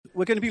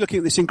we're going to be looking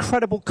at this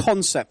incredible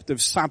concept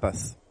of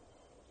Sabbath.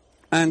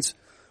 And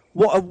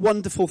what a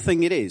wonderful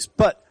thing it is.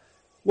 But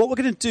what we're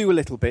going to do a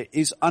little bit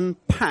is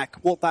unpack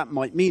what that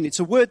might mean. It's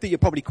a word that you're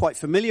probably quite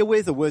familiar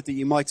with, a word that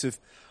you might have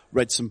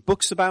read some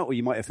books about, or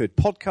you might have heard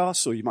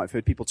podcasts, or you might have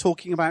heard people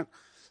talking about.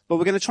 But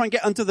we're going to try and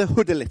get under the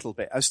hood a little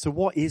bit as to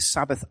what is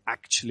Sabbath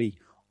actually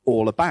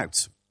all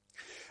about.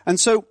 And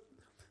so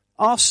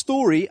our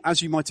story,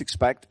 as you might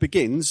expect,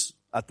 begins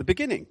at the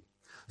beginning.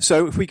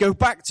 So if we go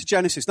back to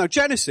Genesis. Now,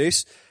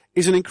 Genesis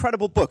is an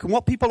incredible book. And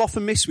what people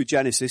often miss with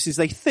Genesis is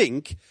they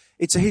think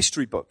it's a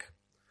history book.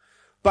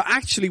 But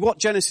actually what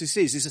Genesis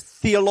is a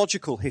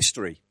theological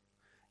history.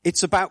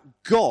 It's about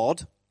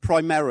God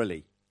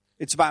primarily.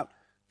 It's about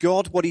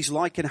God, what he's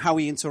like and how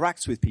he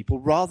interacts with people,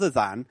 rather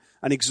than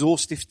an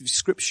exhaustive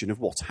description of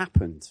what's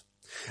happened.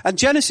 And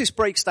Genesis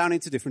breaks down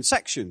into different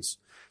sections.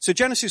 So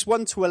Genesis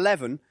 1 to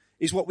 11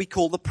 is what we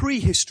call the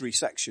prehistory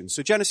section.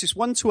 So Genesis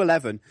 1 to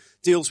 11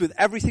 deals with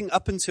everything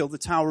up until the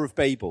Tower of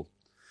Babel,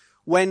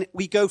 when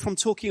we go from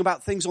talking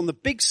about things on the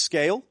big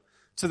scale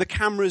to the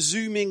camera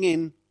zooming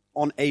in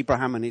on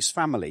Abraham and his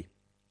family.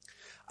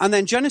 And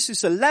then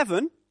Genesis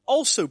 11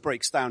 also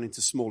breaks down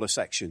into smaller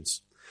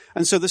sections.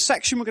 And so the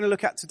section we're going to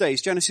look at today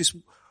is Genesis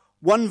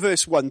 1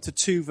 verse 1 to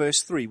 2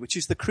 verse 3, which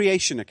is the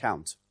creation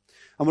account.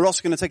 And we're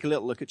also going to take a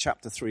little look at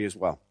chapter 3 as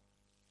well.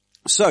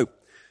 So,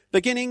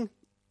 beginning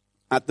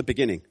at the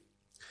beginning.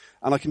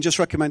 And I can just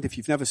recommend, if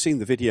you've never seen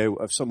the video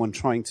of someone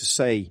trying to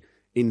say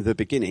in the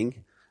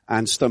beginning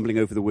and stumbling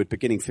over the word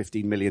beginning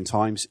 15 million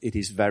times, it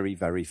is very,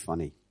 very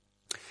funny.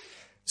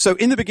 So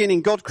in the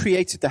beginning, God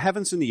created the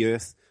heavens and the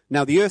earth.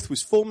 Now the earth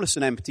was formless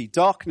and empty.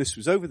 Darkness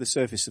was over the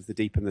surface of the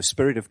deep, and the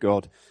Spirit of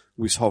God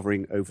was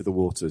hovering over the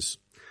waters.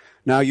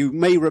 Now you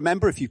may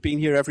remember, if you've been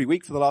here every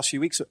week for the last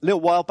few weeks, a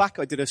little while back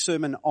I did a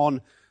sermon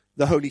on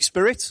the Holy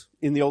Spirit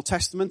in the Old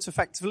Testament,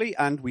 effectively,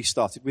 and we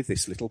started with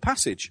this little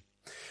passage.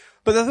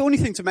 But the only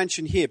thing to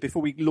mention here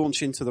before we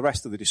launch into the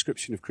rest of the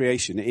description of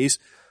creation is,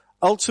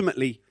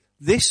 ultimately,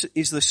 this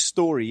is the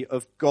story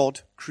of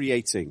God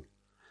creating.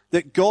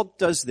 That God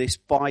does this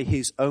by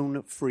his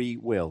own free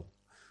will.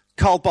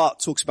 Karl Barth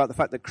talks about the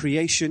fact that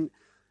creation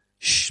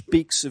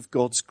speaks of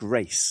God's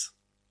grace.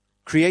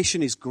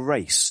 Creation is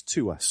grace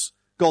to us.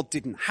 God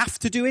didn't have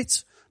to do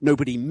it.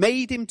 Nobody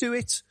made him do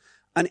it.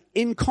 And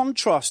in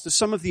contrast to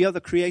some of the other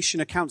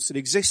creation accounts that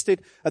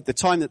existed at the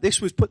time that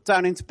this was put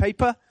down into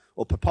paper,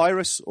 or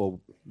papyrus,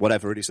 or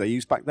whatever it is they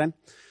used back then,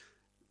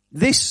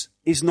 this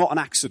is not an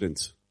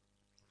accident.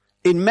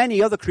 In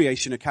many other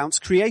creation accounts,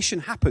 creation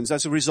happens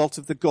as a result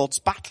of the gods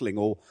battling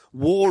or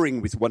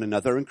warring with one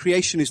another, and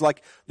creation is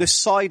like the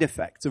side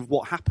effect of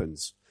what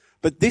happens.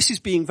 But this is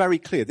being very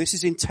clear. This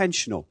is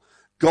intentional.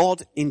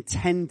 God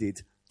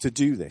intended to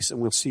do this, and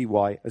we'll see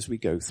why as we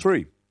go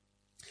through.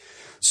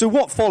 So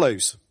what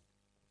follows?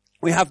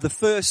 We have the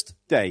first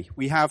day.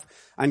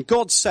 And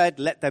God said,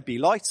 let there be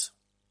light,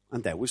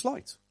 and there was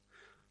light.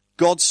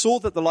 God saw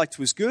that the light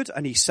was good,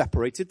 and he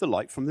separated the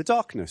light from the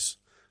darkness.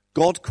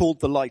 God called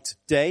the light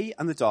day,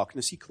 and the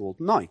darkness he called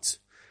night.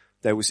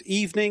 There was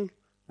evening,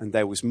 and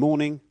there was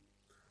morning,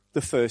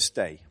 the first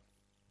day.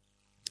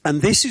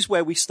 And this is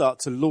where we start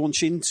to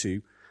launch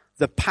into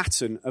the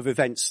pattern of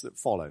events that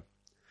follow.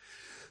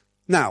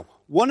 Now,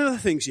 one of the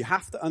things you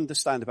have to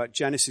understand about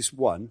Genesis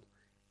 1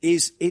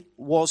 is it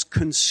was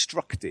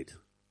constructed,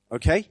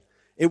 okay?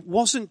 It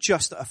wasn't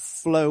just a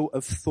flow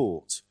of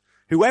thought.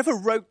 Whoever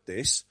wrote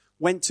this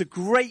went to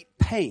great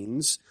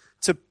pains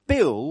to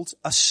build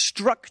a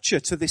structure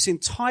to this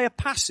entire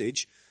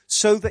passage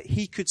so that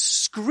he could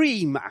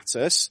scream at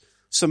us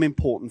some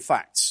important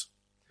facts.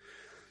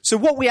 So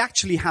what we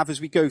actually have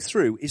as we go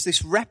through is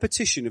this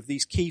repetition of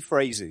these key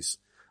phrases.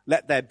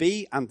 Let there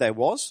be, and there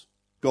was.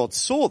 God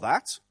saw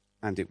that,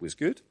 and it was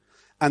good.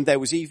 And there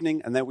was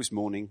evening, and there was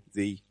morning,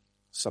 the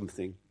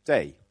something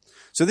day.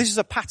 So this is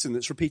a pattern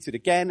that's repeated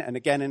again and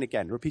again and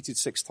again, repeated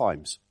 6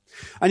 times.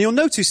 And you'll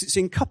notice it's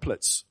in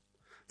couplets,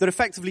 that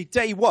effectively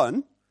day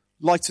 1,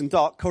 light and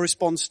dark,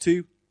 corresponds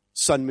to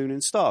sun, moon,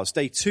 and stars.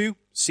 Day 2,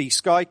 sea,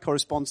 sky,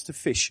 corresponds to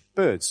fish,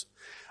 birds.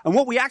 And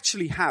what we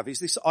actually have is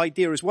this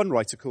idea, as one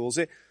writer calls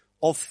it,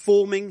 of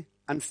forming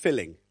and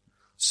filling.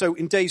 So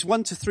in days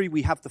 1 to 3,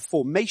 we have the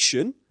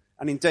formation,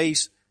 and in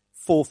days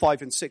 4,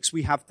 5, and 6,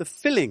 we have the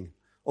filling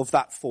of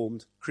that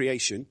formed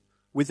creation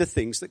with the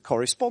things that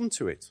correspond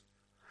to it.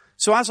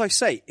 So as I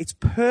say, it's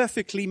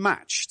perfectly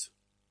matched.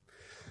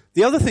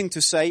 The other thing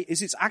to say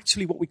is it's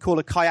actually what we call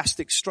a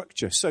chiastic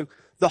structure. So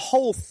the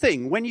whole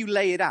thing, when you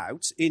lay it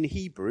out in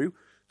Hebrew,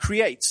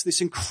 creates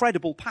this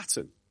incredible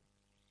pattern.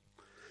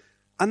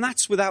 And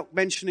that's without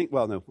mentioning,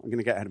 well, no, I'm going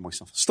to get ahead of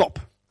myself. Stop.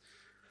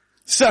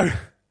 So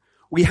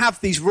we have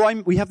these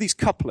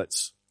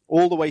couplets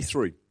all the way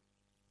through.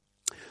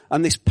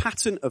 And this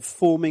pattern of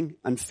forming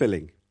and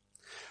filling.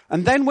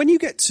 And then when you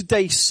get to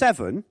day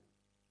 7,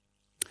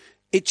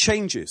 it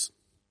changes.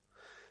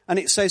 And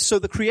it says, so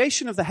the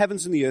creation of the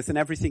heavens and the earth and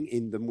everything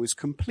in them was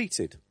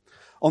completed.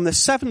 On the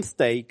 7th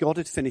day, God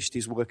had finished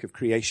his work of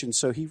creation,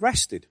 so he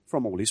rested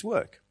from all his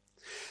work.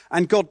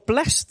 And God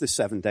blessed the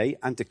 7th day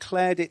and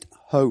declared it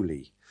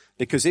holy,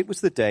 because it was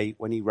the day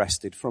when he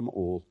rested from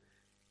all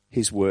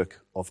his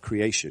work of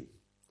creation.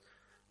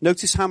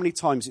 Notice how many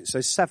times it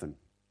says 7.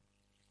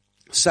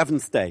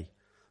 Seventh day.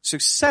 So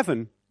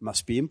 7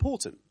 must be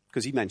important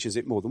because he mentions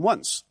it more than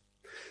once.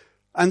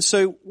 And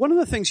so one of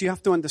the things you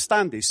have to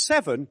understand is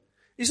 7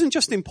 isn't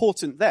just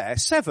important there.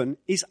 7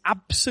 is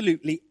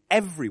absolutely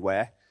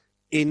everywhere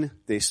in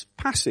this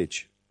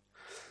passage.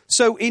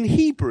 So in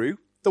Hebrew,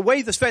 the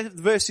way the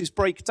verses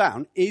break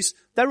down is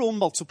they're all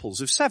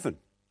multiples of 7.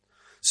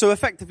 So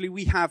effectively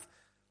we have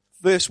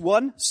verse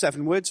 1,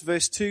 7 words,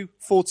 verse 2,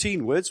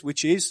 14 words,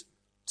 which is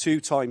 2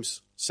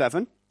 times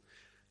 7.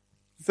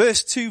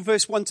 Verse 2,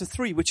 verse 1 to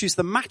 3, which is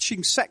the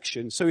matching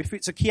section. So if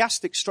it's a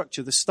chiastic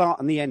structure, the start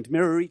and the end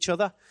mirror each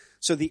other.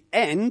 So the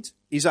end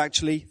is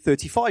actually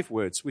 35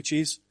 words, which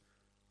is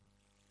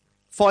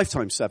 5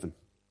 times 7.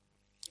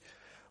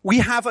 We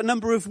have a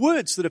number of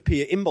words that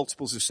appear in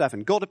multiples of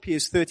 7. God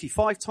appears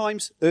 35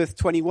 times, earth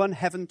 21,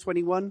 heaven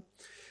 21.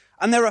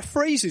 And there are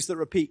phrases that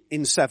repeat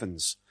in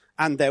 7s.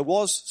 And there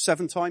was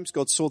 7 times.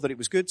 God saw that it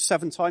was good.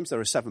 7 times.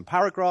 There are 7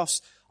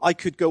 paragraphs. I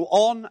could go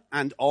on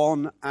and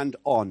on and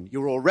on.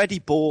 You're already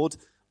bored.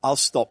 I'll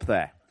stop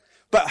there.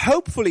 But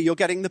hopefully you're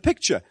getting the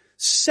picture.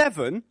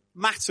 7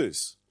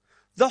 matters.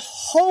 The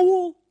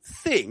whole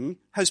thing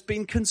has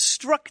been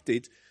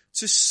constructed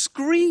to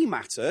scream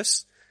at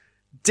us,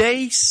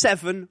 day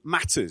 7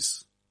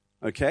 matters.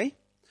 Okay?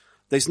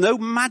 There's no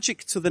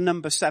magic to the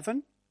number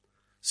 7.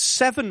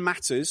 7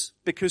 matters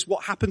because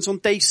what happens on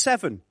day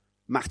 7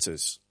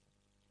 matters.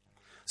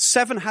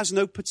 7 has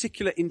no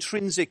particular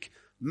intrinsic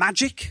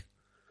magic.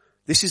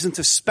 This isn't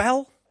a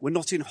spell. We're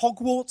not in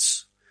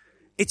Hogwarts.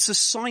 It's a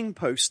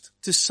signpost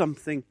to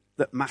something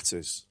that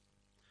matters.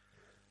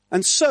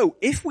 And so,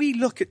 if we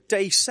look at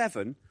day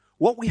 7,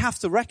 what we have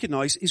to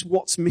recognize is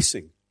what's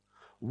missing.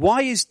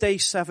 Why is day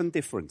 7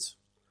 different?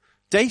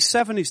 Day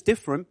 7 is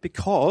different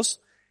because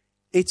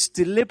it's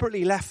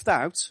deliberately left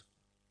out.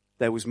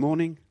 There was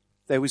morning,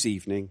 there was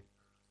evening,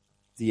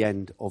 the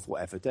end of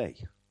whatever day.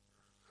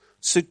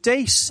 So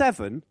day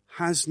 7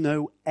 has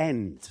no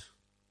end.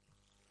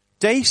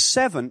 Day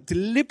 7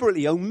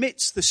 deliberately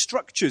omits the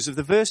structures of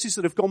the verses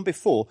that have gone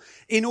before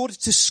in order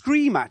to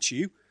scream at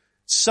you,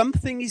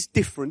 something is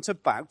different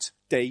about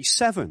day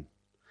 7.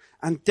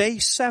 And day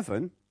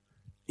 7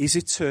 is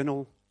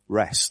eternal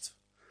rest.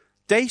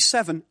 Day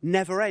 7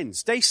 never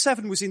ends. Day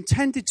 7 was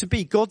intended to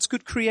be God's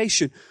good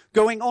creation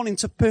going on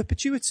into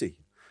perpetuity.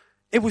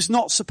 It was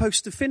not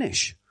supposed to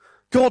finish.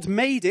 God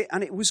made it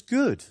and it was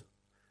good.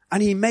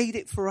 And he made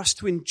it for us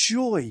to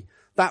enjoy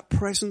that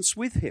presence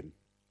with him.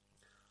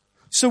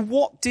 So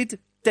what did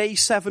day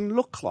 7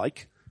 look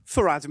like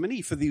for Adam and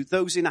Eve, for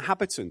those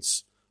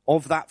inhabitants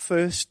of that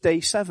first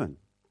day 7?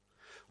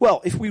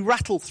 Well, if we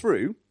rattle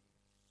through,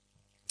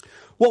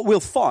 what we'll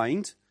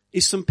find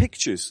is some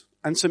pictures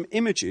and some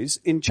images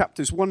in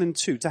chapters 1 and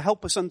 2 to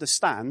help us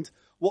understand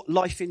what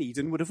life in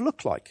Eden would have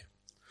looked like.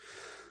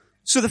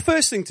 So the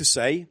first thing to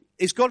say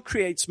is God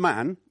creates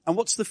man, and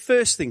what's the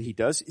first thing he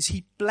does is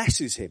he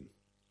blesses him.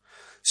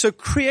 So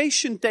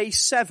creation day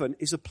 7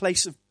 is a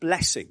place of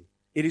blessing.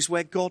 It is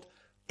where God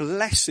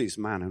blesses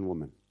man and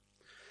woman.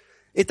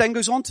 It then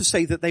goes on to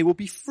say that they will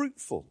be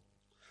fruitful,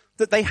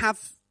 that they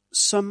have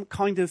some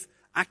kind of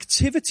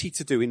activity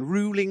to do in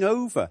ruling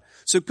over.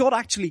 So God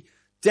actually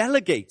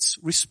delegates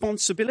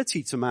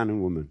responsibility to man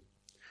and woman.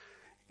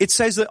 It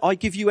says that I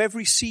give you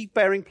every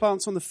seed-bearing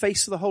plant on the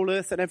face of the whole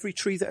earth and every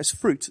tree that has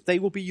fruit. They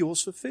will be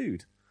yours for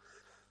food.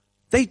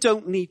 They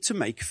don't need to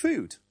make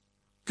food.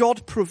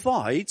 God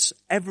provides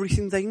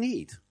everything they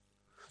need.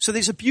 So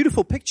there's a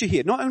beautiful picture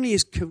here. Not only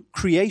is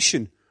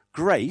creation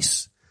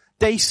grace,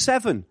 day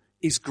 7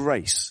 is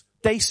grace.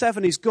 Day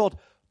 7 is God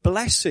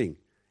blessing,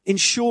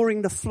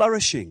 ensuring the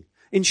flourishing,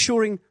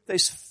 ensuring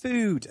there's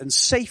food and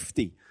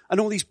safety and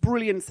all these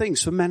brilliant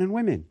things for men and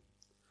women.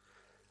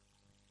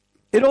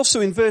 It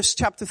also in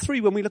chapter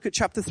 3, when we look at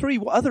chapter 3,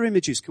 what other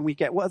images can we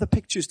get? What other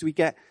pictures do we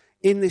get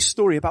in this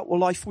story about what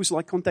life was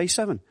like on day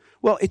 7?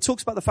 Well, it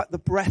talks about the fact the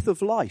breath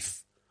of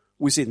life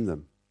was in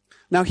them.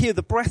 Now here,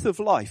 the breath of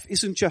life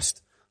isn't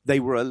just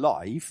they were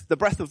alive. The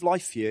breath of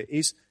life here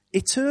is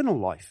eternal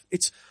life.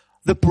 It's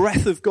the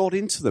breath of God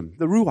into them,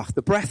 the ruach,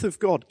 the breath of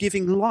God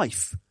giving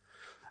life.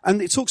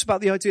 And it talks about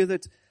the idea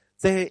that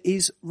there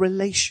is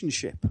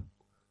relationship,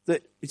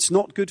 that it's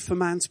not good for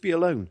man to be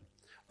alone.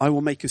 I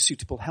will make a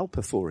suitable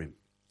helper for him.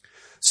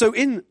 So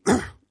if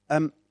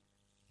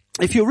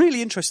you're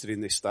really interested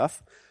in this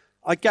stuff,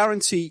 I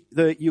guarantee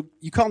that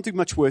you can't do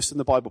much worse than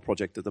the Bible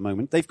Project at the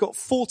moment. They've got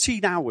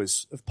 14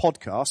 hours of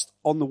podcast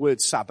on the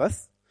word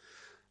Sabbath.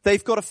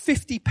 They've got a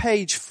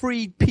 50-page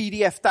free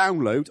PDF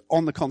download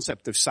on the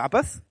concept of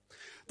Sabbath.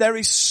 There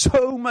is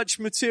so much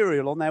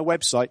material on their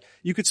website.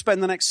 You could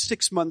spend the next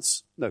 7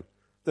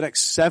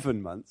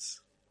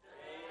 months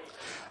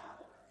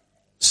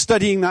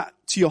studying that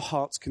to your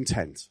heart's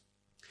content.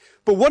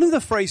 But one of the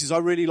phrases I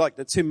really like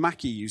that Tim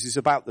Mackey uses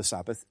about the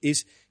Sabbath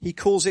is he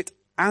calls it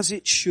as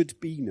it should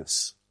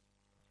be-ness.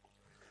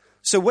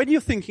 So when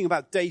you're thinking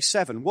about day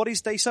 7, what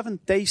is day 7?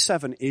 Day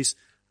 7 is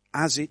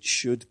as it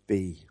should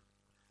be.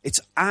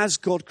 It's as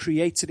God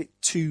created it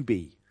to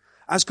be,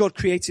 as God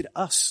created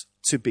us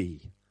to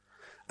be.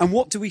 And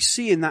what do we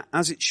see in that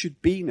as it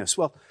should be-ness?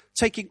 Well,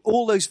 taking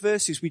all those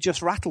verses we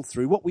just rattled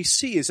through, what we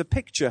see is a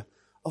picture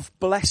of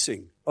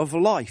blessing, of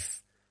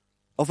life,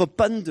 of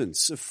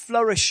abundance, of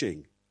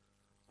flourishing,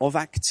 of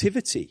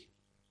activity,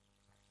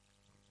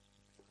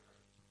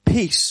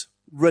 peace,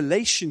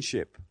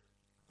 relationship,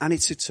 and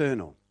it's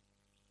eternal.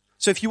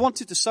 So if you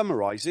wanted to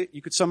summarize it,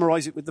 you could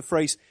summarize it with the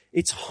phrase,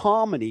 it's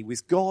harmony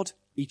with God,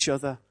 each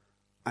other,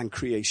 and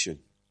creation.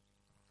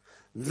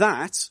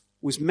 That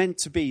was meant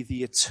to be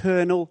the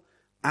eternal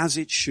as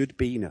it should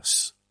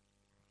be-ness.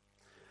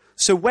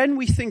 So when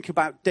we think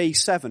about day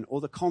 7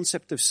 or the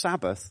concept of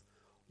Sabbath,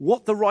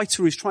 what the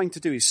writer is trying to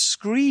do is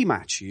scream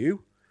at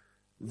you,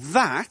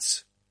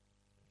 that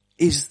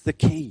is the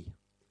key.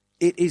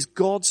 It is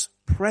God's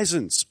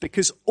presence,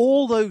 because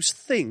all those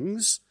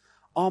things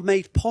are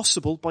made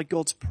possible by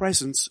God's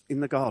presence in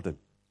the garden.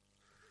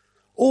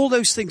 All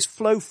those things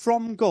flow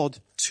from God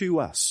to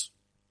us.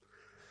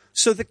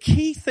 So the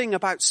key thing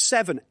about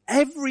 7,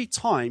 every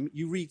time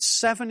you read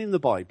 7 in the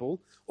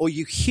Bible, or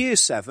you hear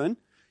 7,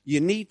 you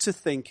need to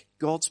think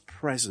God's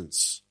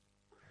presence.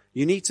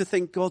 You need to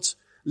think God's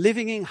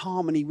living in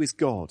harmony with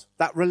God,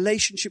 that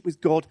relationship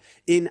with God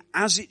in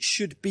as it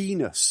should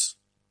be-ness.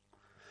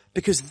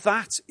 Because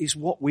that is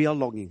what we are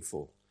longing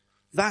for.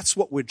 That's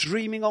what we're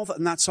dreaming of,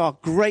 and that's our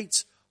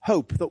great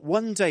hope, that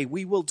one day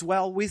we will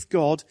dwell with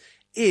God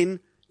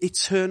in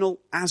eternal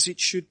as it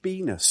should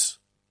be-ness.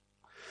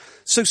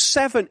 So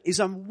 7 is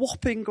a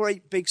whopping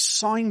great big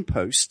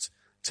signpost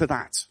to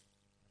that.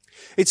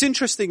 It's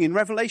interesting in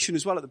Revelation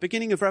as well. At the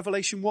beginning of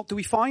Revelation, what do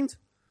we find?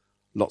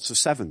 Lots of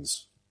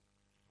 7s.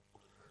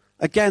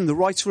 Again, the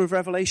writer of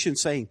Revelation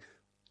saying,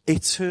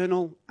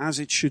 eternal as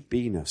it should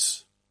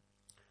be-ness.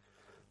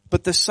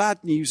 But the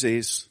sad news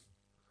is,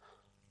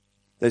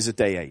 there's a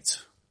day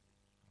 8.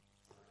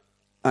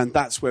 And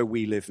that's where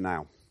we live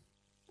now.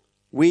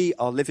 We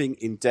are living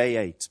in day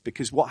 8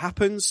 because what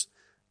happens?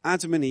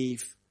 Adam and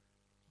Eve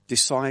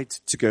decide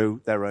to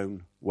go their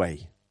own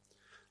way.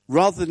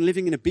 Rather than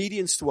living in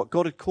obedience to what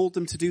God had called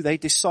them to do, they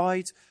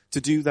decide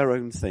to do their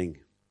own thing.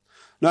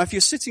 Now, if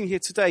you're sitting here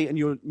today and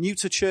you're new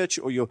to church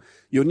or you're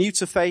new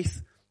to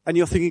faith and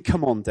you're thinking,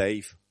 come on,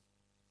 Dave,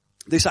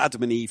 this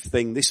Adam and Eve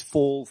thing, this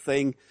fall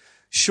thing,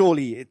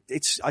 surely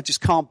I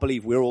just can't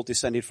believe we're all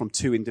descended from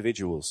 2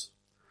 individuals.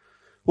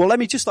 Well, let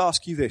me just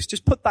ask you this.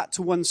 Just put that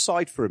to one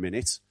side for a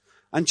minute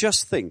and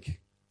just think,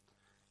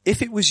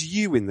 if it was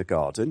you in the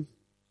garden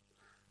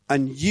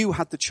and you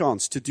had the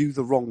chance to do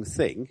the wrong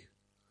thing,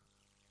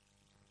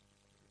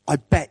 I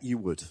bet you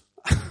would.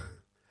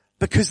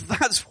 Because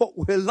that's what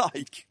we're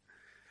like.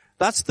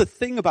 That's the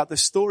thing about the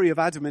story of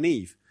Adam and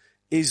Eve,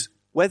 is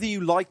whether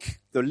you like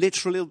the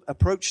literal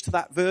approach to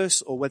that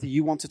verse or whether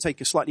you want to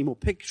take a slightly more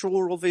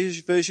pictorial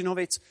version of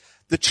it,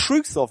 the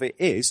truth of it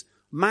is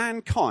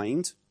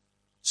mankind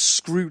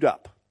screwed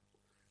up.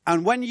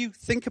 And when you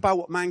think about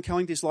what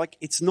mankind is like,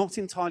 it's not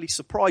entirely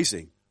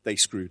surprising they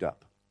screwed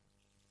up.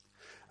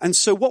 And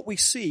so what we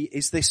see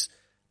is this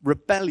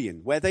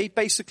rebellion where they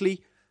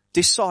basically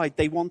decide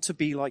they want to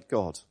be like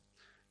God.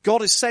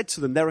 God has said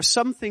to them, there are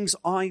some things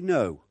I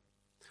know,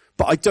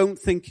 but I don't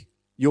think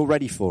you're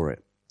ready for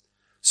it.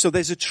 So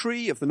there's a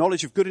tree of the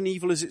knowledge of good and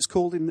evil, as it's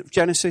called in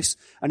Genesis,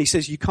 and he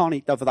says you can't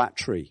eat of that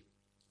tree.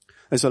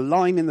 There's a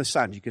line in the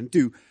sand. You can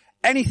do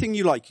anything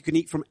you like. You can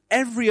eat from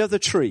every other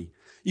tree.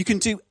 You can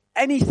do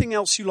anything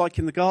else you like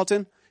in the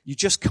garden. You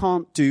just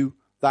can't do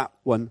that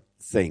one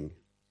thing.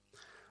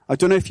 I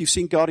don't know if you've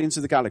seen Guardians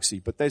of the Galaxy,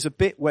 but there's a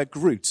bit where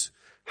Groot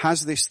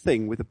has this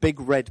thing with a big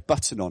red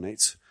button on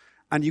it,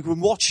 and you can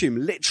watch him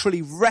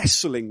literally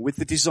wrestling with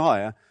the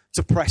desire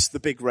to press the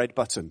big red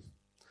button.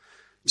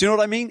 Do you know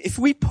what I mean? If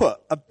we put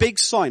a big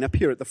sign up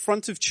here at the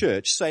front of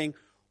church saying,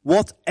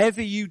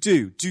 whatever you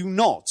do, do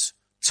not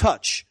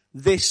touch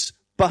this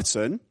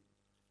button,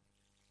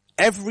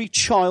 every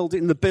child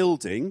in the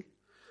building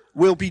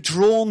will be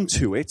drawn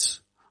to it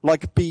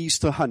like bees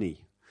to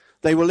honey.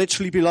 They will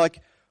literally be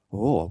like,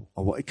 oh,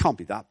 it can't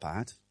be that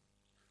bad.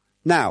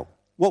 Now,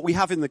 what we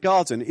have in the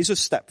garden is a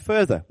step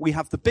further. We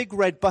have the big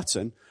red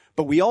button,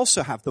 but we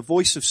also have the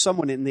voice of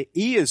someone in the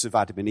ears of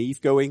Adam and Eve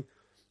going,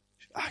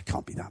 it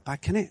can't be that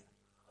bad, can it?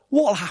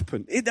 What'll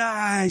happen?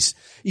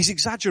 He's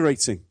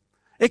exaggerating.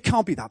 It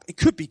can't be that. It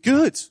could be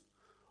good.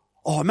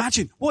 Oh,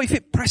 imagine, what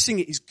if pressing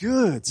it is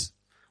good?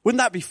 Wouldn't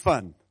that be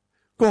fun?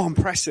 Go on,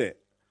 press it.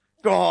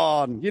 Go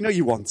on. You know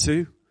you want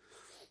to.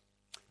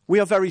 We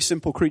are very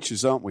simple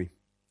creatures, aren't we?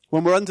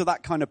 When we're under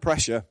that kind of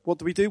pressure, what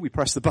do? We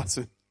press the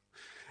button.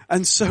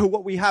 And so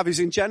what we have is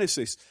in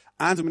Genesis,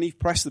 Adam and Eve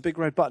press the big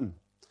red button.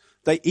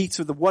 They eat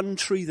of the one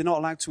tree they're not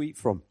allowed to eat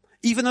from.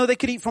 Even though they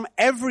could eat from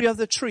every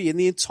other tree in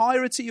the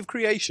entirety of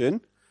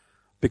creation,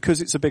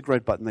 because it's a big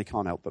red button, they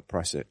can't help but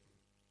press it.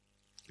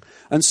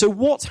 And so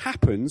what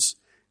happens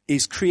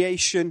is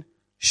creation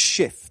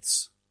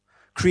shifts.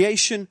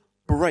 Creation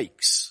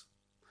breaks.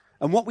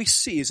 And what we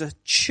see is a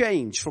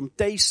change from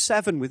day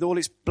 7 with all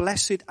its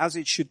blessed as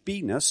it should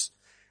be-ness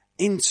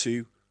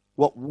into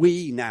what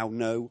we now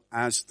know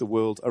as the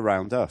world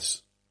around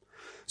us.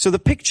 So the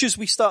pictures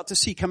we start to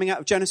see coming out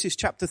of Genesis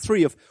chapter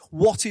 3 of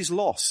what is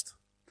lost.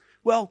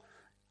 Well,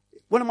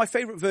 one of my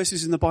favorite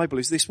verses in the Bible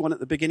is this one at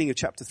the beginning of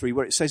chapter 3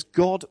 where it says,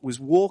 God was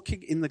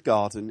walking in the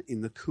garden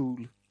in the cool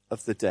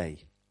of the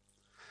day.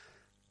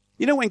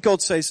 You know when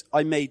God says,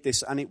 I made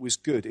this and it was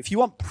good? If you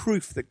want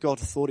proof that God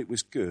thought it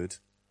was good,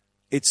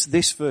 it's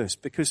this verse,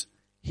 because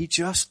he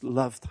just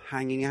loved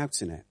hanging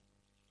out in it.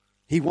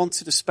 He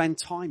wanted to spend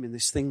time in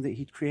this thing that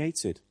he'd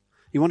created.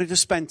 He wanted to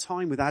spend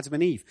time with Adam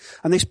and Eve.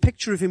 And this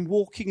picture of him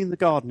walking in the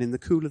garden in the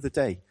cool of the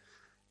day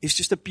is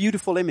just a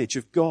beautiful image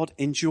of God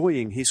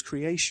enjoying his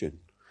creation.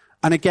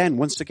 And again,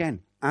 once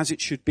again, as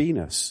it should be in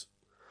us.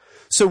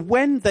 So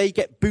when they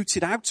get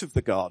booted out of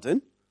the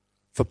garden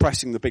for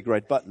pressing the big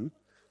red button,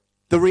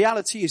 the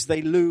reality is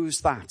they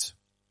lose that.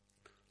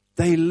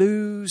 They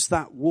lose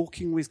that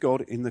walking with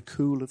God in the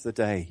cool of the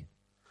day.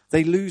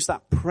 They lose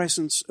that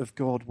presence of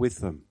God with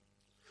them.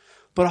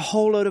 But a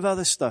whole load of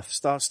other stuff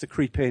starts to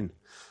creep in.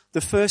 The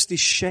first is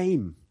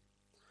shame.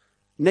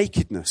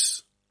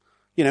 Nakedness.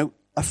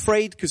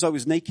 Afraid because I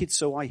was naked,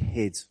 so I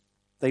hid.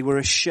 They were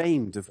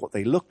ashamed of what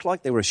they looked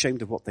like. They were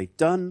ashamed of what they'd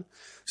done.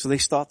 So they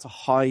start to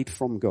hide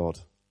from God.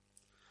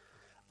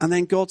 And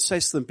then God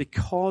says to them,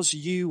 because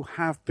you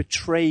have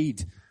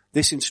betrayed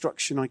this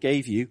instruction I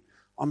gave you,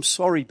 I'm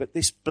sorry, but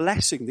this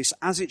blessing, this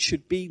as it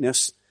should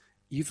be-ness,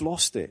 you've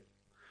lost it.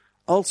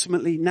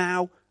 Ultimately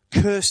now,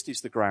 cursed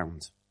is the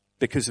ground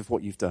because of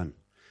what you've done.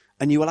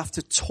 And you will have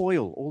to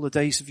toil all the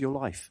days of your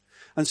life.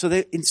 And so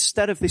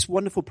instead of this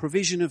wonderful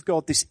provision of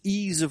God, this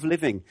ease of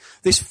living,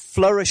 this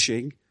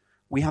flourishing,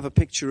 we have a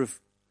picture of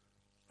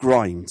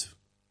grind,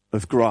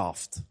 of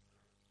graft,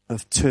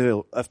 of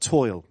toil, of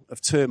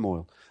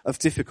turmoil, of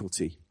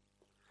difficulty.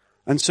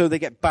 And so they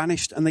get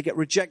banished and they get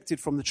rejected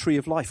from the tree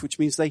of life, which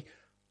means they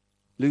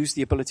lose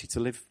the ability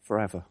to live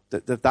forever.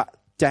 That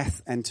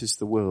death enters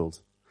the world.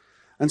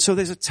 And so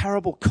there's a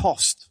terrible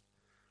cost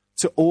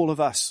to all of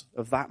us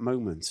of that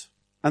moment.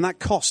 And that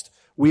cost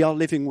we are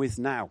living with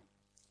now.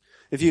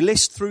 If you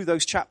list through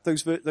those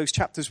chapters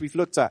we've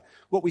looked at,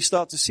 what we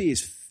start to see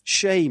is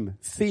shame,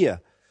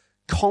 fear,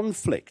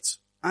 conflict.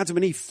 Adam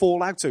and Eve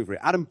fall out over it.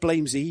 Adam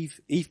blames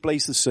Eve. Eve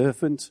blames the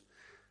serpent.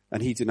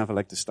 And he didn't have a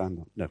leg to stand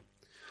on. No.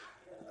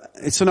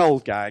 It's an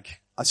old gag.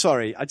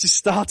 Sorry, I just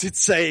started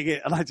saying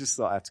it and I just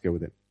thought I had to go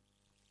with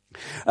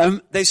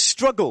it. There's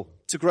struggle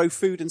to grow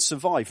food and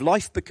survive.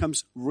 Life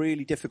becomes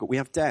really difficult. We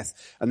have death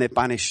and they're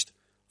banished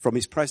from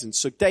his presence.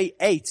 So day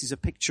 8 is a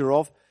picture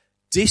of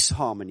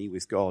disharmony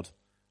with God,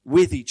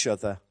 with each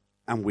other,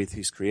 and with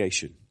his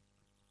creation.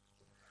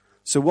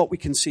 So what we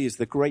can see is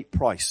the great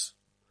price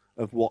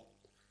of what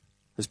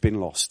has been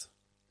lost.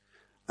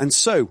 And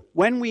so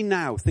when we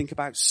now think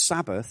about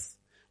Sabbath,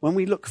 when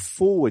we look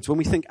forwards, when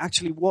we think,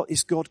 actually, what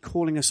is God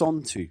calling us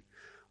on to?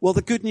 Well,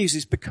 the good news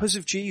is because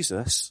of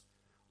Jesus,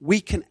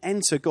 we can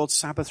enter God's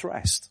Sabbath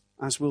rest,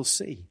 as we'll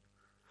see.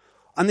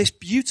 And this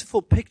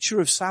beautiful picture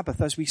of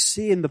Sabbath, as we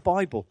see in the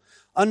Bible,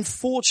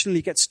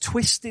 unfortunately gets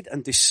twisted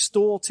and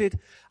distorted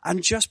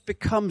and just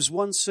becomes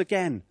once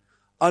again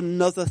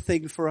another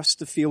thing for us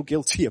to feel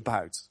guilty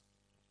about.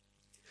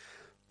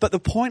 But the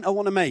point I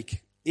want to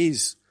make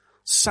is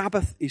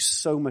Sabbath is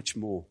so much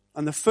more.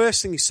 And the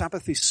first thing is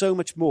Sabbath is so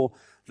much more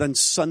than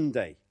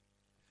Sunday.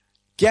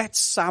 Get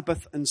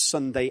Sabbath and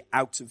Sunday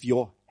out of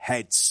your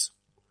heads.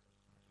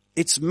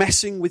 It's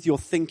messing with your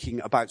thinking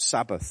about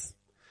Sabbath.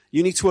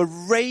 You need to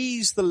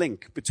erase the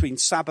link between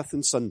Sabbath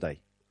and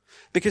Sunday.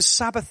 Because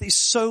Sabbath is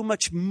so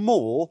much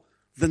more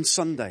than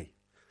Sunday.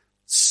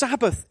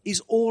 Sabbath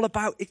is all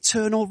about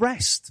eternal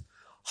rest,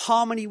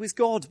 harmony with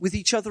God, with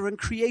each other and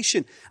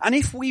creation. And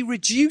if we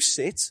reduce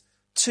it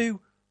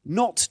to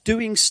not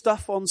doing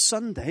stuff on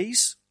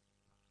Sundays,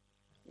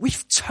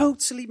 we've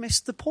totally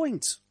missed the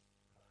point.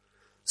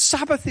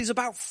 Sabbath is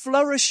about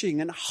flourishing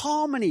and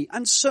harmony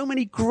and so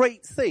many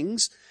great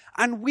things,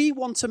 and we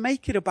want to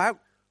make it about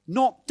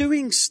not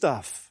doing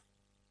stuff.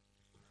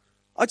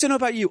 I don't know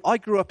about you. I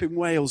grew up in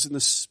Wales in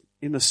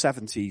the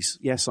 70s.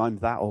 Yes, I'm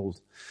that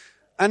old.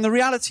 And the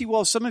reality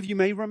was, some of you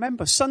may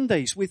remember,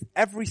 Sundays with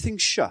everything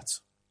shut,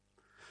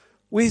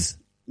 with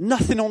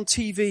nothing on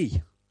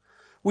TV,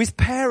 with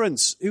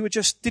parents who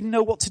just didn't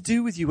know what to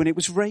do with you when it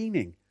was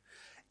raining.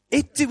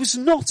 It was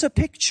not a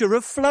picture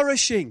of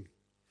flourishing.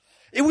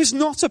 It was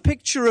not a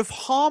picture of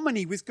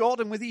harmony with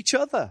God and with each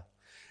other.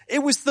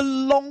 It was the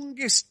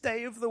longest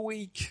day of the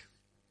week.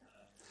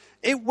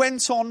 It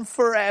went on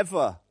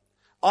forever.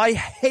 I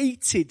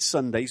hated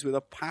Sundays with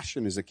a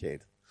passion as a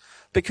kid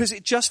because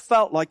it just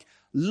felt like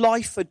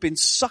life had been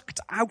sucked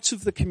out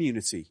of the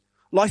community.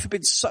 Life had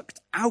been sucked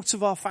out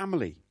of our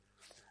family.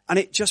 And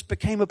it just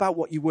became about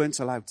what you weren't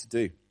allowed to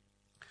do.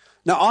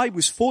 Now, I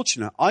was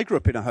fortunate. I grew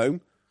up in a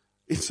home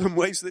in some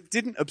ways that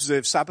didn't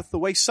observe Sabbath the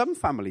way some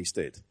families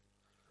did.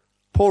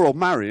 Poor old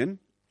Marion,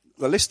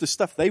 the list of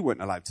stuff they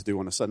weren't allowed to do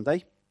on a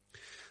Sunday.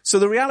 So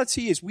the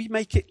reality is we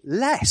make it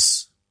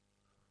less.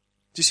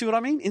 Do you see what I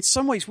mean? In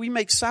some ways, we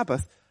make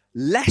Sabbath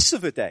less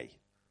of a day.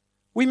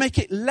 We make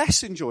it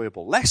less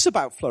enjoyable, less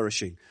about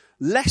flourishing,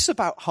 less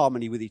about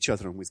harmony with each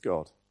other and with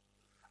God.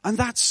 And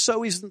that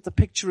so isn't the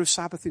picture of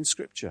Sabbath in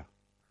Scripture.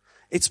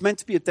 It's meant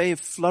to be a day of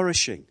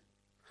flourishing,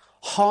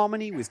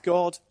 harmony with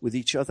God, with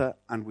each other,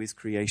 and with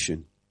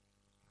creation.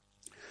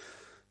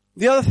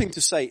 The other thing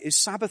to say is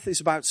Sabbath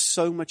is about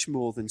so much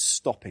more than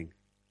stopping.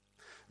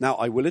 Now,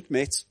 I will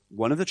admit,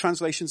 one of the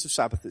translations of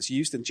Sabbath that's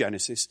used in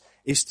Genesis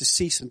is to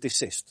cease and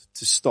desist,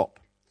 to stop.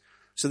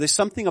 So there's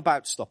something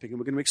about stopping, and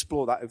we're going to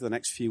explore that over the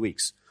next few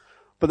weeks.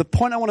 But the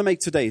point I want to make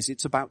today is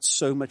it's about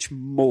so much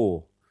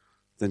more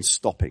than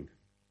stopping.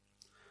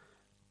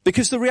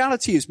 Because the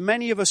reality is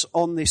many of us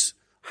on this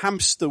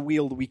hamster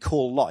wheel that we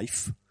call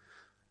life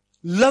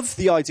love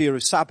the idea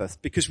of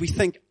Sabbath because we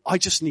think, I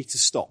just need to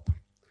stop.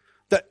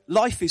 That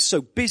life is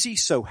so busy,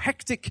 so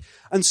hectic,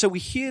 and so we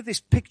hear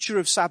this picture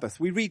of Sabbath.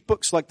 We read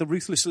books like The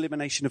Ruthless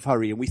Elimination of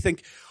Hurry, and we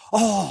think,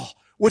 oh,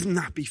 wouldn't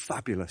that be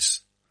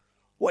fabulous?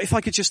 What if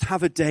I could just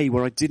have a day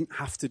where I didn't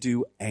have to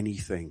do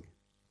anything?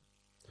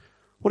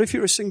 What if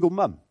you're a single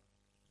mum?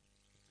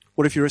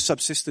 What if you're a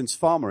subsistence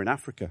farmer in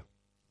Africa?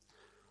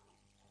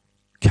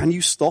 Can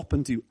you stop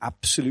and do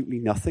absolutely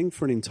nothing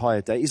for an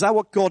entire day? Is that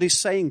what God is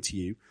saying to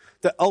you?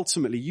 That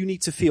ultimately you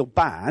need to feel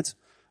bad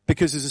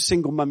because as a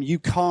single mum you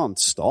can't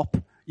stop.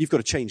 You've got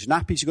to change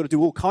nappies. You've got to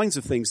do all kinds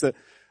of things that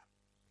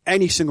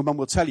any single mum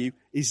will tell you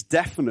is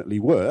definitely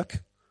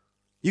work.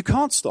 You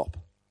can't stop.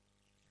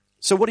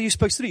 So what are you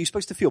supposed to do? You're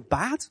supposed to feel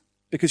bad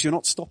because you're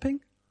not stopping?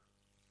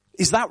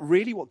 Is that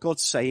really what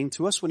God's saying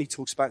to us when he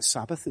talks about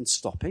Sabbath and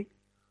stopping?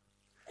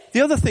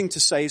 The other thing to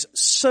say is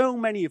so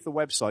many of the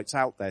websites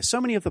out there,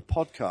 so many of the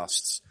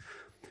podcasts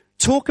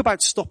talk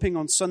about stopping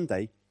on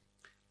Sunday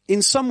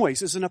in some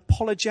ways as an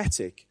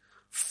apologetic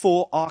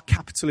for our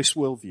capitalist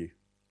worldview.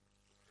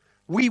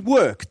 We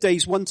work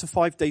days 1 to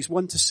 5, days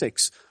 1 to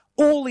 6,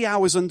 all the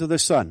hours under the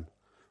sun,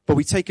 but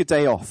we take a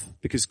day off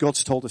because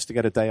God's told us to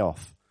get a day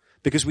off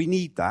because we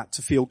need that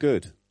to feel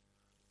good.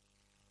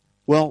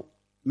 Well,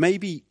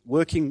 maybe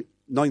working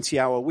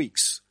 90-hour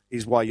weeks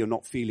is why you're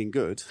not feeling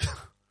good.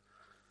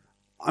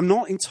 I'm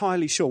not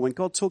entirely sure. When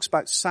God talks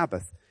about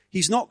Sabbath,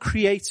 he's not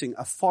creating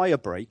a fire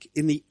break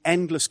in the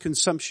endless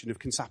consumption of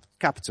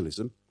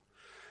capitalism.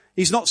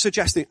 He's not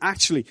suggesting,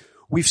 actually,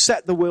 we've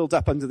set the world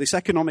up under this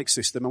economic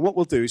system, and what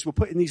we'll do is we'll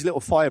put in these little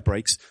fire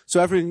breaks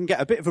so everyone can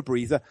get a bit of a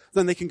breather,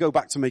 then they can go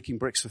back to making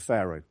bricks for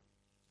Pharaoh.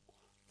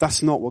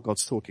 That's not what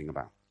God's talking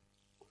about.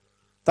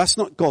 That's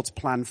not God's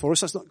plan for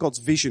us. That's not God's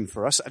vision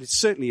for us, and it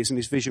certainly isn't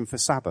his vision for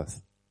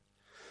Sabbath.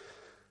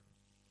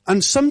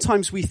 And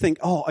sometimes we think,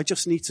 oh, I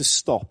just need to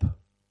stop.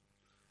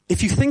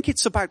 If you think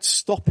it's about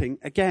stopping,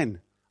 again,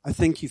 I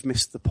think you've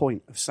missed the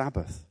point of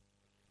Sabbath.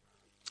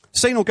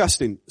 St.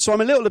 Augustine. So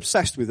I'm a little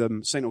obsessed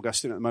with St.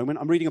 Augustine at the moment.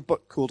 I'm reading a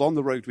book called On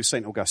the Road with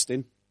St.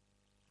 Augustine.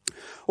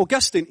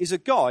 Augustine is a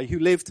guy who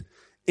lived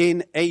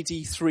in AD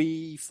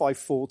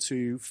 354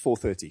 to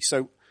 430.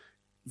 So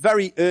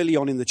very early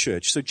on in the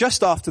church. So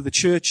just after the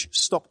church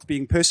stopped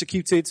being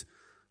persecuted,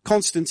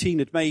 Constantine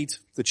had made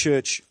the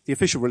church the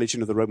official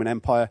religion of the Roman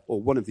Empire,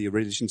 or one of the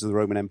religions of the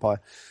Roman Empire.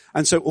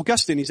 And so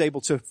Augustine is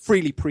able to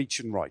freely preach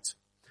and write.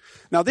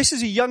 Now this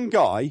is a young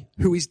guy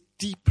who is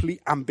deeply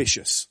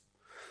ambitious.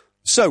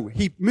 So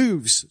he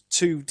moves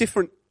to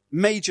different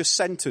major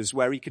centers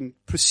where he can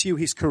pursue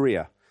his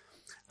career.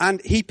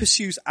 And he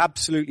pursues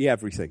absolutely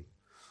everything.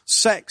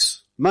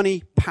 Sex,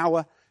 money,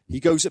 power. He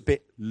goes a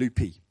bit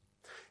loopy.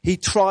 He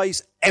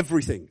tries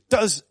everything,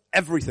 does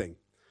everything,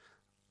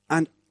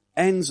 and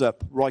ends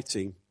up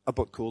writing a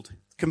book called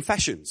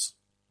Confessions.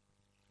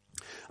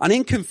 And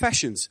in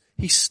Confessions,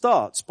 he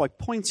starts by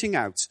pointing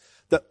out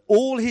that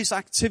all his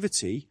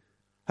activity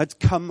had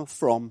come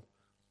from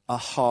a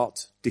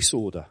heart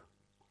disorder.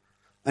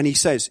 And he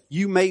says,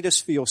 you made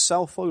us for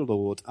yourself, O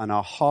Lord, and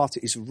our heart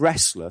is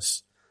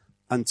restless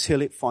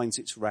until it finds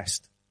its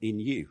rest in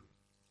you.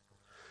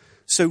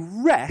 So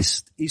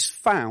rest is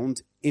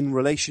found in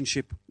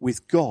relationship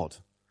with God.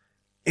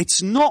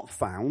 It's not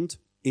found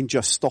in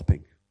just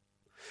stopping.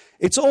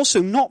 It's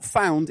also not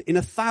found in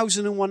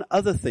 1,001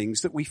 other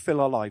things that we fill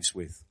our lives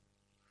with.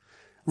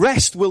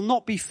 Rest will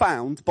not be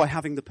found by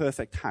having the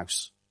perfect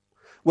house,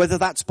 whether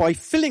that's by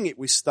filling it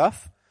with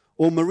stuff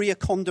or Maria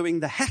Kondoing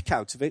the heck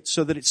out of it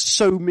so that it's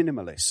so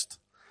minimalist.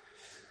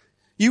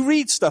 You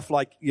read stuff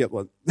like,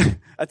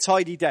 a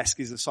tidy desk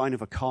is a sign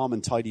of a calm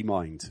and tidy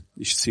mind.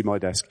 You should see my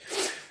desk.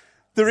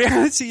 The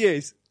reality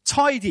is,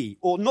 tidy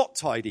or not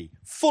tidy,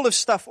 full of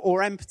stuff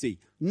or empty,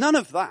 none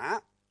of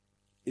that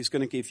is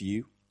going to give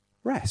you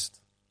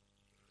rest.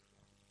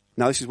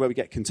 Now this is where we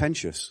get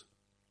contentious.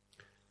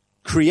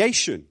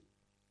 Creation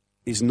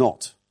is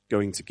not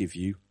going to give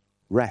you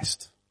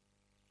rest.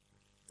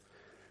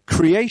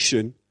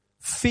 Creation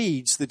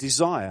feeds the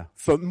desire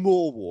for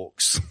more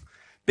walks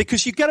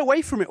because you get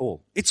away from it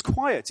all. It's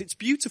quiet. It's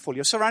beautiful.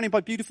 You're surrounded by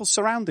beautiful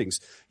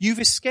surroundings. You've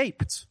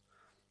escaped.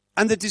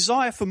 And the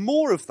desire for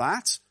more of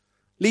that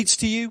leads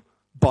to you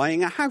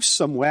buying a house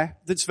somewhere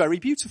that's very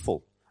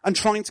beautiful and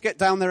trying to get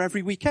down there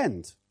every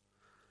weekend.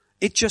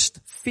 It just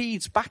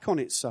feeds back on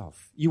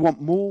itself. You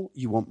want more,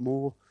 you want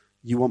more,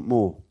 you want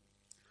more.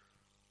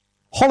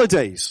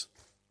 Holidays.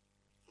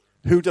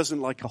 Who doesn't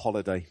like a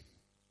holiday?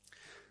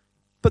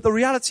 But the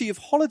reality of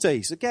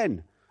holidays,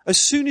 again, As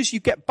soon as you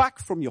get back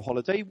from your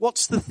holiday,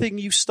 what's the thing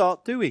you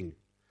start doing?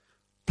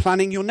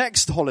 Planning your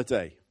next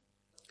holiday.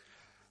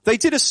 They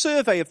did a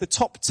survey of the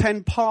top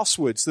 10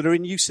 passwords that are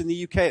in use in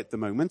the UK at the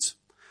moment.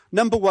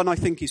 Number 1, I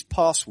think, is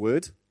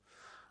password.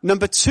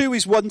 Number 2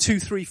 is 1, 2,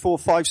 3, 4,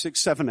 5, 6,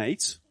 7,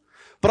 8.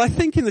 But I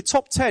think in the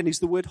top 10 is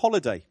the word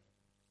holiday.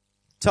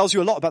 Tells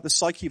you a lot about the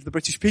psyche of the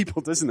British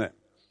people, doesn't it?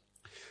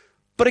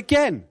 But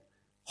again,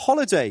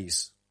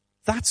 holidays,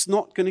 that's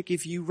not going to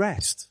give you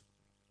rest.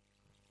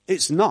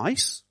 It's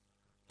nice,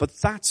 but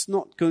that's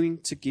not going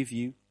to give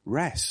you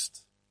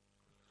rest.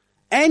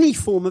 Any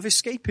form of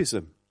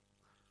escapism.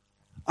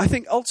 I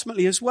think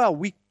ultimately as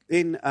well,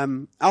 in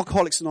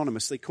Alcoholics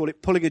Anonymous, they call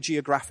it pulling a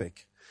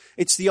geographic.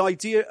 It's the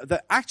idea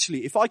that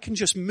actually, if I can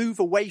just move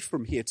away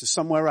from here to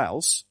somewhere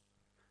else,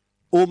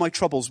 all my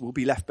troubles will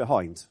be left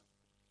behind.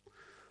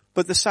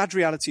 But the sad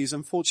reality is,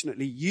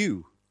 unfortunately,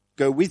 you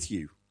go with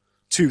you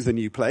to the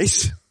new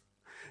place,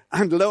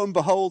 and lo and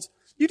behold,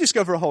 you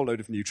discover a whole load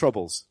of new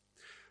troubles.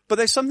 But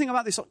there's something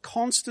about this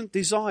constant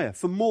desire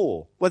for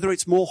more, whether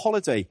it's more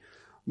holiday,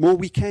 more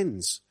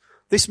weekends,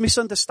 this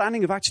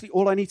misunderstanding of actually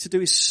all I need to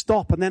do is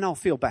stop and then I'll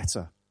feel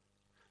better.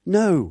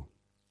 No.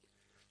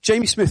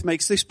 Jamie Smith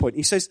makes this point.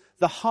 He says,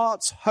 the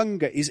heart's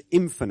hunger is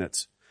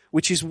infinite,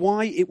 which is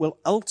why it will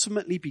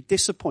ultimately be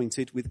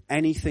disappointed with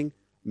anything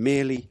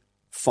merely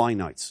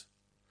finite.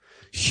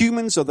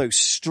 Humans are those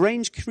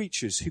strange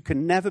creatures who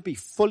can never be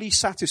fully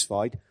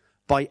satisfied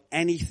by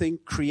anything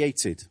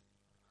created,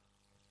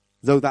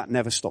 though that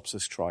never stops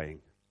us trying.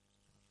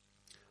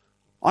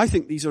 I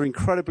think these are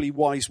incredibly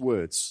wise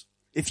words.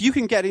 If you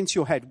can get into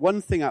your head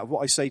one thing out of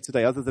what I say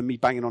today, other than me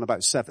banging on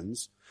about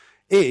sevens,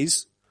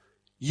 is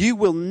you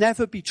will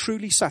never be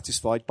truly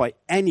satisfied by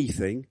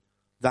anything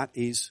that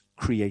is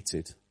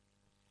created.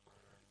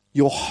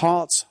 Your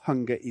heart's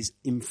hunger is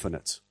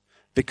infinite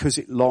because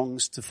it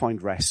longs to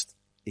find rest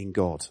in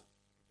God.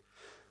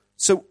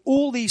 So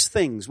all these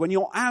things, when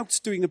you're out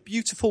doing a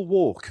beautiful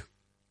walk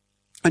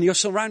and you're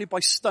surrounded by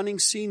stunning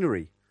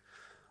scenery,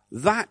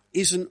 that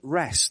isn't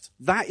rest.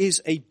 That is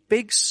a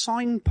big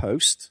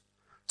signpost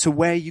to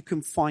where you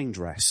can find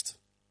rest.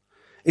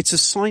 It's a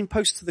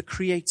signpost to the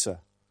Creator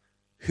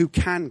who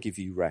can give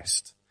you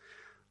rest.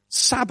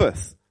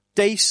 Sabbath,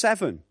 day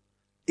 7,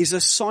 is a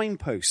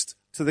signpost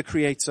to the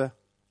Creator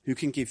who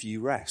can give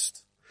you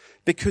rest.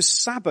 Because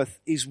Sabbath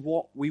is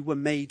what we were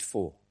made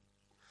for.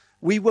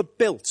 We were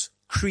built,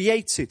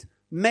 created,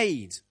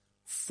 made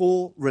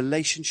for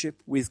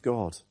relationship with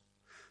God.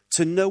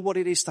 To know what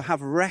it is to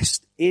have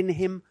rest in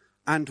Him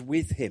and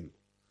with Him.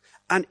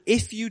 And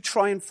if you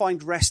try and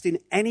find rest in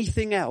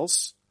anything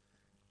else,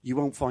 you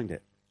won't find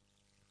it.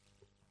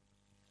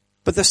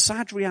 But the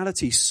sad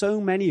reality,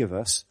 so many of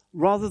us,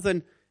 rather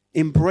than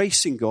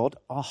embracing God,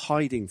 are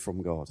hiding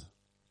from God.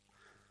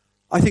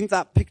 I think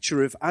that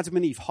picture of Adam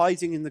and Eve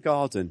hiding in the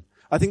garden,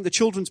 I think the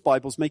children's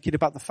Bibles make it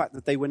about the fact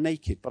that they were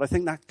naked, but I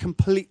think that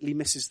completely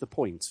misses the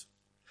point.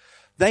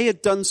 They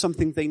had done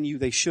something they knew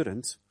they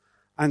shouldn't,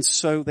 and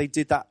so they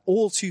did that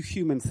all too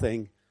human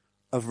thing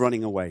of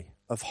running away,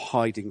 of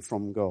hiding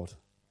from God.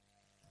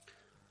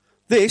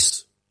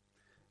 This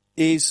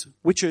is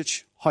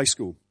Whitchurch High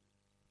School.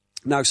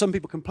 Now, some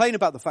people complain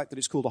about the fact that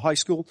it's called a high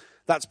school.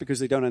 That's because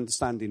they don't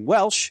understand in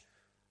Welsh.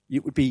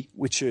 It would be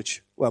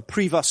Whitchurch,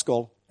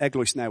 Prifysgol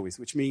Eglwys Newydd,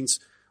 which means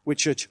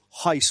Whitchurch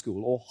High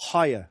School or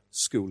higher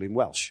school in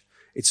Welsh.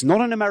 It's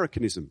not an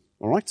Americanism,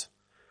 all right?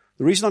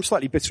 The reason I'm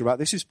slightly bitter about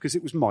this is because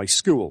it was my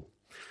school.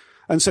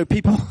 And so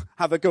people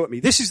have a go at me.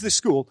 This is the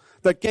school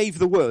that gave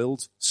the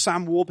world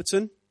Sam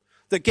Warburton,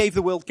 that gave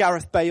the world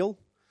Gareth Bale,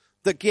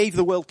 that gave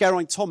the world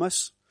Geraint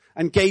Thomas,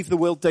 and gave the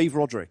world Dave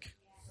Roderick.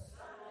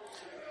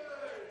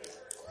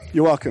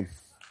 You're welcome.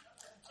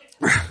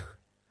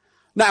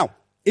 Now,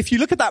 if you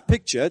look at that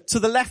picture, to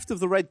the left of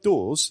the red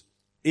doors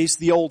is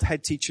the old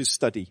head teacher's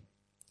study.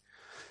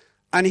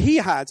 And he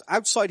had,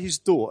 outside his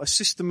door, a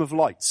system of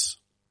lights.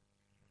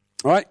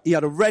 All right? He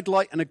had a red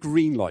light and a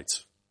green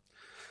light.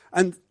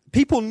 And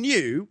people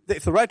knew that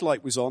if the red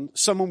light was on,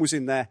 someone was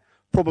in there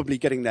probably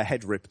getting their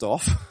head ripped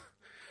off.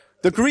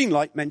 The green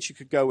light meant you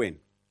could go in.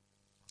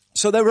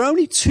 So there were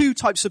only 2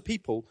 types of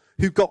people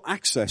who got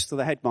access to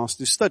the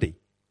headmaster's study,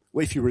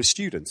 if you were a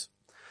student.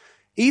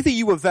 Either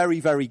you were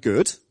very, very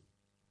good,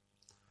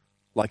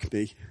 like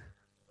me,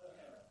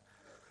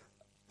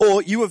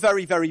 or you were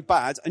very, very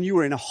bad and you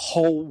were in a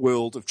whole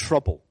world of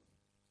trouble.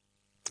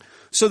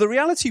 So the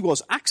reality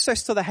was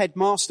access to the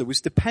headmaster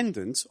was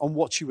dependent on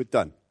what you had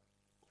done.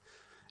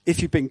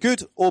 If you'd been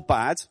good or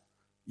bad,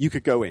 you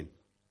could go in.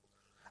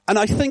 And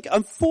I think,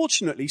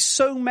 unfortunately,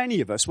 so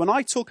many of us, when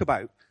I talk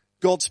about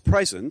God's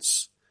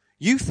presence,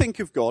 you think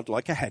of God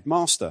like a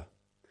headmaster.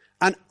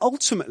 And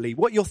ultimately,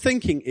 what you're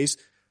thinking is,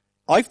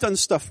 I've done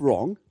stuff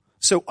wrong,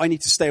 so I need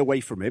to stay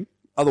away from him,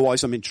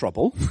 otherwise I'm in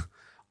trouble.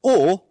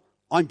 Or,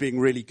 I'm being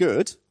really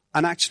good,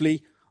 and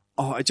actually,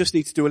 I just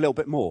need to do a little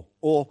bit more.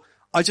 Or,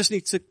 I just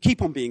need to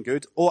keep on being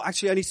good, or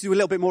actually I need to do a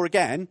little bit more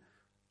again,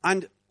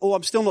 and,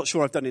 I'm still not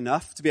sure I've done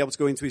enough to be able to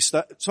go into his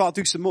stuff, so I'll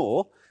do some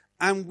more.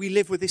 And we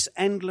live with this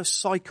endless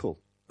cycle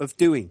of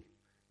doing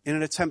in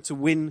an attempt to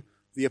win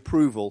the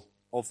approval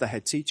of the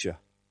head teacher.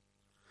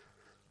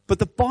 But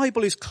the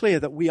Bible is clear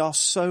that we are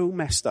so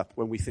messed up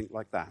when we think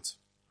like that.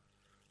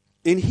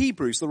 In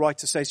Hebrews, the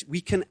writer says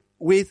we can,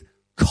 with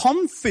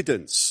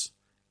confidence,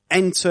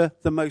 enter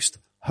the most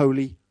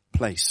holy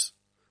place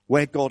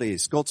where God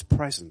is, God's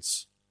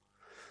presence.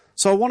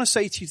 So I want to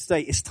say to you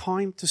today, it's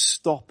time to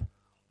stop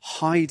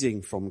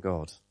hiding from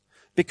God,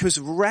 because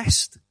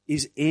rest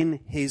is in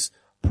his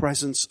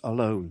presence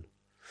alone.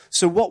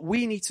 So what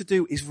we need to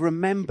do is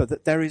remember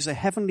that there is a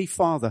heavenly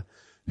Father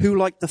who,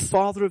 like the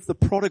father of the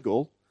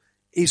prodigal,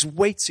 is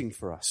waiting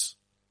for us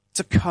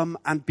to come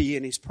and be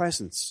in his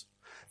presence.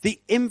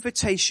 The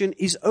invitation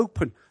is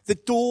open. The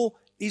door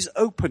is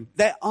open.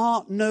 There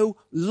are no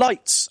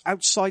lights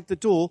outside the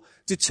door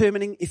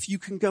determining if you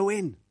can go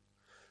in.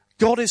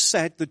 God has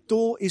said the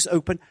door is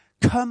open.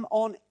 Come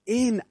on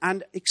in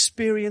and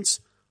experience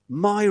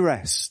my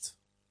rest.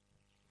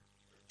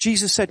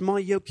 Jesus said, my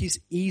yoke is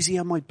easy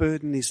and my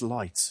burden is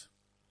light.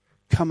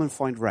 Come and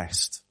find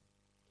rest.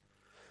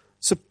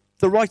 So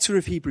the writer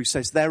of Hebrews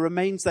says, there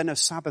remains then a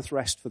Sabbath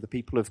rest for the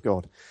people of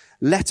God.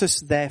 Let us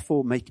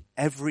therefore make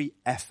every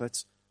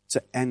effort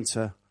to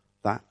enter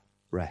that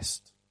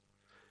rest.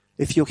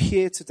 If you're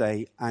here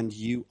today and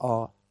you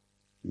are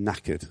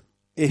knackered,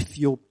 if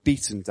you're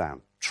beaten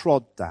down,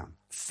 trod down,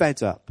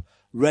 fed up,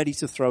 ready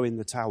to throw in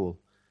the towel,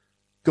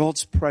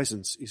 God's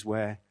presence is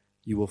where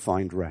you will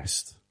find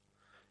rest.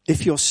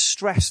 If you're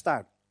stressed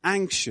out,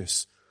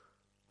 anxious,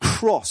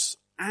 cross,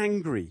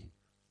 angry,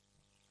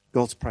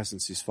 God's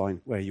presence is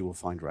where you will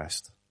find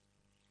rest.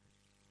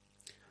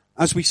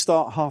 As we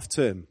start half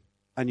term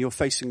and you're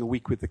facing a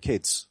week with the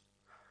kids,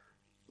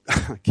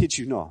 I kid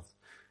you not,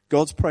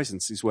 God's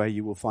presence is where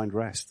you will find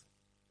rest.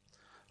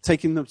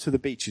 Taking them to the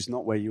beach is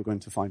not where you're going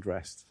to find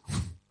rest.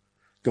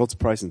 God's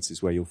presence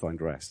is where you'll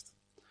find rest.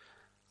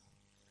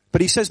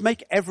 But he says,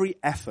 make every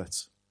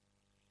effort.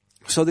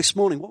 So this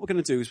morning, what we're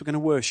going to do is we're going to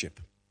worship.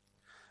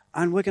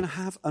 And we're going to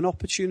have an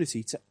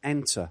opportunity to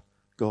enter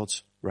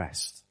God's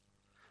rest.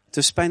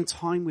 To spend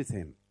time with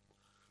him.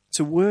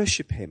 To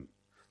worship him.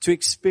 To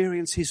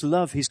experience his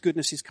love, his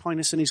goodness, his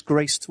kindness, and his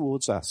grace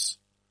towards us.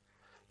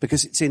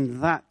 Because it's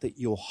in that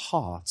your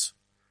heart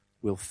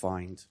will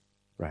find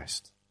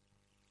rest.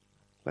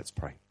 Let's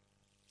pray.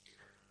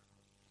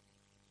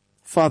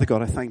 Father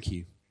God, I thank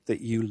you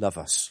that you love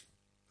us.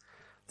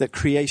 That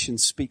creation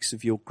speaks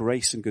of your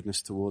grace and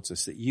goodness towards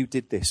us. That you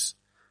did this.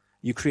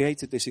 You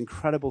created this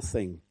incredible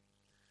thing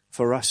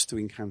for us to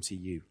encounter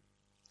you.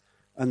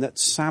 And that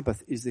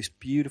Sabbath is this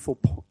beautiful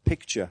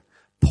picture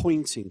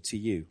pointing to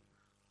you.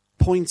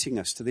 Pointing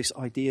us to this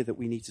idea that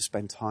we need to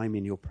spend time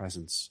in your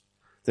presence.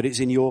 That it's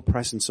in your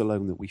presence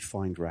alone that we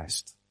find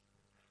rest.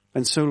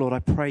 And so, Lord, I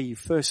pray you,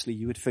 firstly,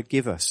 you would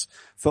forgive us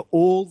for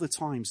all the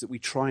times that we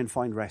try and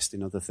find rest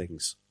in other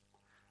things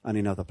and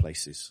in other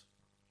places.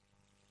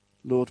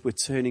 Lord, we're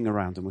turning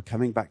around and we're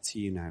coming back to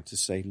you now to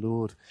say,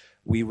 Lord,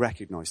 we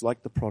recognize,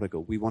 like the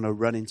prodigal, we want to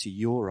run into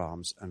your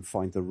arms and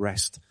find the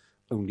rest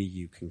only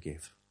you can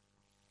give.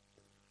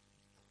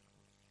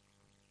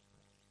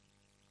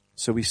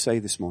 So we say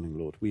this morning,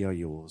 Lord, we are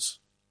yours.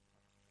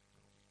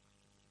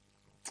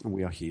 And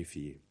we are here for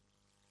you.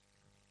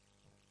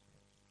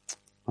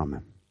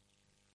 Amen.